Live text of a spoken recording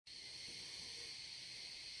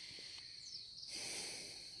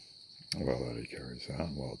Well, he carries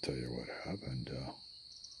on. Well, I'll tell you what happened.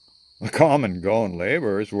 The common going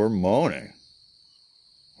laborers were moaning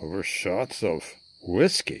over shots of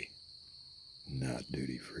whiskey, not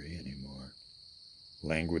duty-free anymore.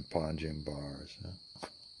 Languid ponging bars. Huh?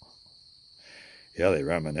 Yeah, they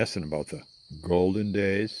reminiscing about the golden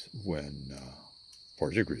days when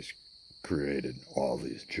Portuguese created all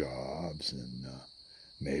these jobs and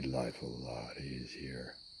made life a lot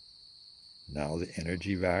easier. Now the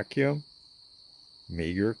energy vacuum,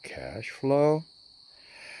 meager cash flow,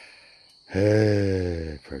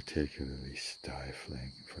 hey, particularly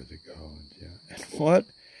stifling for the goans. Yeah. And what?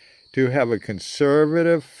 To have a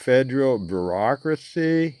conservative federal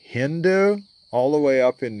bureaucracy, Hindu, all the way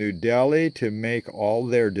up in New Delhi to make all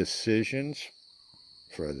their decisions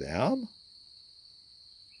for them?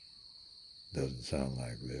 Doesn't sound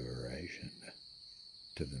like liberation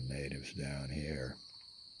to the natives down here.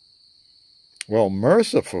 Well,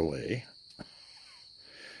 mercifully,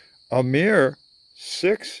 a mere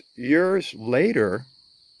 6 years later,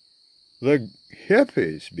 the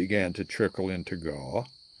hippies began to trickle into Goa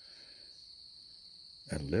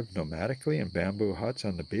and live nomadically in bamboo huts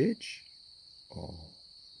on the beach. Oh,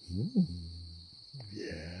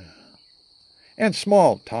 yeah. And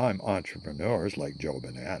small-time entrepreneurs like Joe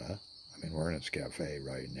Banana, I mean, we're in his cafe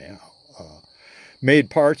right now, made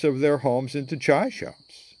parts of their homes into chai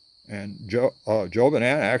shops. And Joe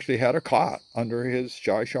Banana actually had a cot under his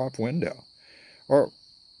chai shop window. Or,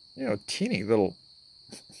 teeny little,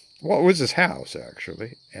 well, it was his house,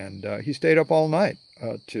 actually. And he stayed up all night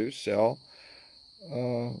to sell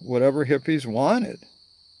whatever hippies wanted.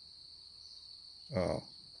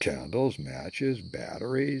 Candles, matches,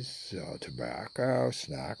 batteries, tobacco,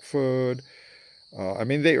 snack food. I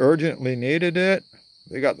mean, they urgently needed it.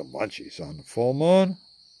 They got the munchies on the full moon.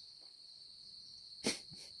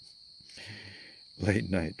 Late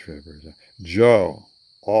night trippers. Joe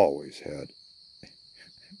always had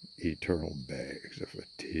eternal bags of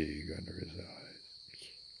fatigue under his eyes.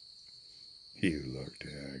 He looked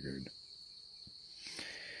haggard.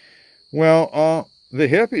 Well, the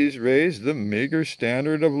hippies raised the meager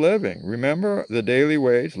standard of living. Remember the daily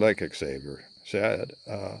wage, like Xavier said,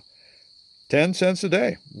 10 cents a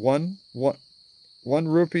day, one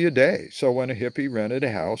rupee a day. So when a hippie rented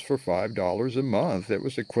a house for $5 a month, it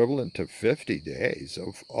was equivalent to 50 days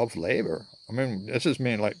of labor. I mean, this is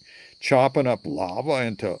like chopping up lava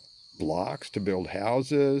into blocks to build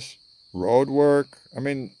houses, road work. I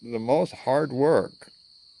mean, the most hard work.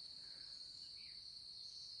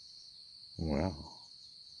 Well,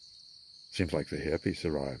 seems like the hippies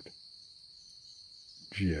arrived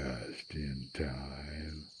just in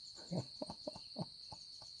time.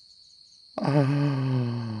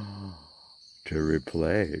 To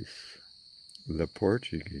replace the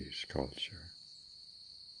Portuguese culture.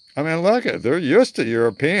 I mean, look at, they're used to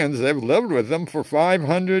Europeans. They've lived with them for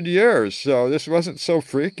 500 years. So this wasn't so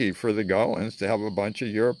freaky for the Goans to have a bunch of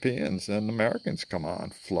Europeans and Americans come on,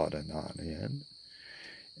 flooding on in.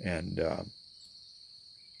 And,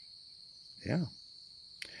 yeah.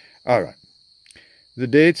 All right. The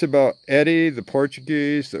dates about Eddie, the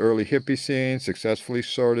Portuguese, the early hippie scene, successfully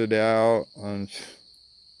sorted out on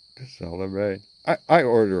to celebrate. I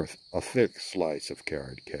order a thick slice of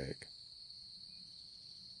carrot cake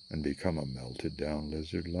and become a melted down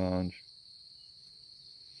lizard lounge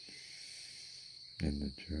in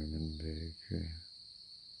the German bakery.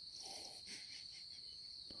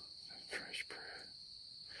 Fresh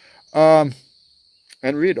bread.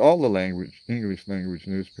 And read all the English language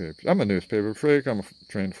newspapers. I'm a newspaper freak. I'm a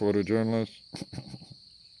trained photojournalist.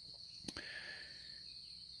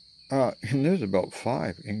 And there's about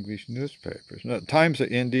 5 English newspapers. Now, Times of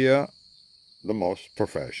India, the most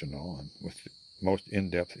professional and with the most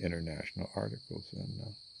in-depth international articles.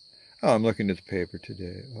 And I'm looking at the paper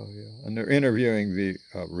today. Oh, yeah. And they're interviewing the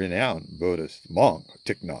renowned Buddhist monk,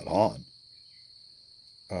 Thich Nhat Hanh.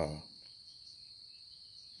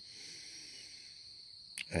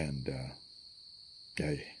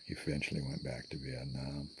 Yeah, he eventually went back to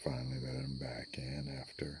Vietnam. Finally let him back in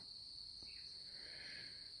after,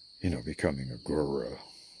 becoming a guru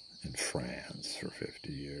in France for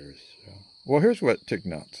 50 years. So. Well, here's what Thich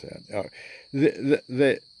Nhat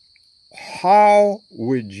said. How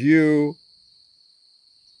would you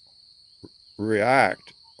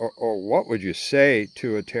react, or what would you say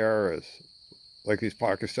to a terrorist like these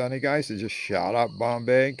Pakistani guys that just shot up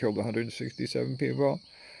Bombay and killed 167 people?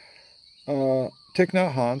 Thich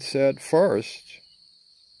Nhat Hanh said, first,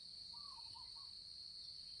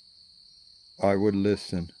 I would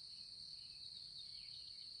listen.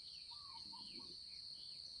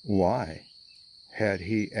 Why had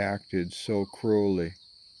he acted so cruelly?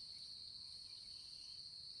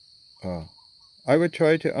 I would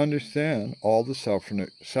try to understand all the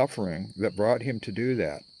suffering that brought him to do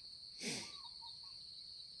that.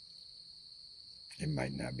 It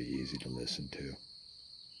might not be easy to listen to.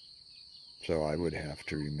 So I would have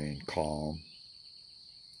to remain calm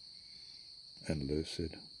and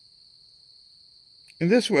lucid. In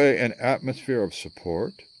this way, an atmosphere of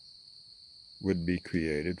support would be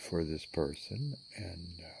created for this person and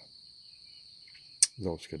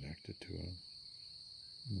those connected to him.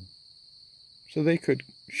 So they could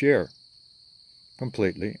share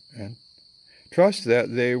completely and trust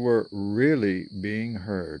that they were really being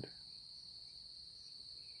heard.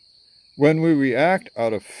 When we react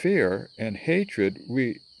out of fear and hatred,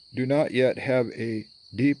 we do not yet have a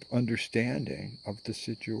deep understanding of the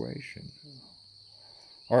situation.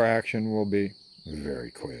 Our action will be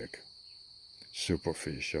very quick,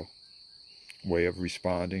 superficial way of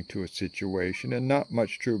responding to a situation, and not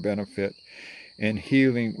much true benefit and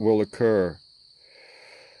healing will occur.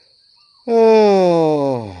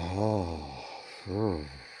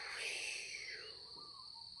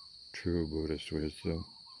 True Buddhist wisdom.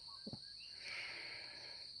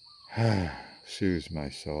 Soothes my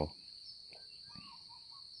soul.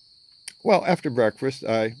 Well, after breakfast,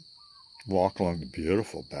 I walk along the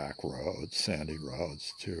beautiful back roads, sandy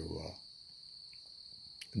roads, to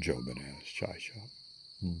Joe Banana's chai shop.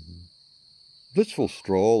 Blissful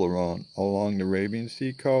stroll along the Arabian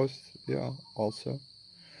Sea coast, also,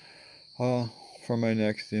 for my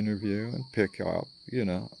next interview, and pick up,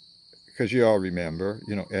 because you all remember,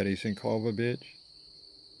 Eddie's in Culver Beach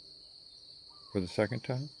for the second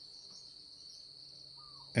time.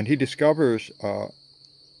 And he discovers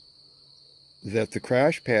that the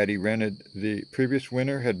crash pad he rented the previous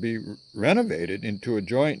winter had been renovated into a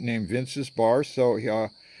joint named Vince's Bar, so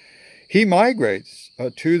he migrates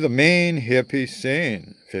to the main hippie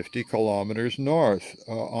scene, 50 kilometers north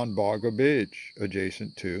on Baga Beach,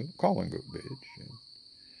 adjacent to Collingwood Beach.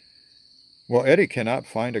 Well, Eddie cannot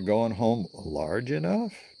find a going home large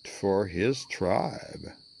enough for his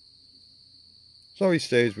tribe. So he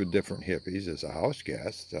stays with different hippies as a house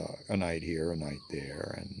guest, a night here, a night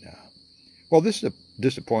there. And this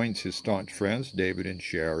disappoints his staunch friends, David and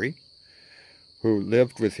Sherry, who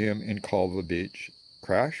lived with him in Culver Beach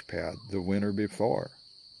crash pad the winter before.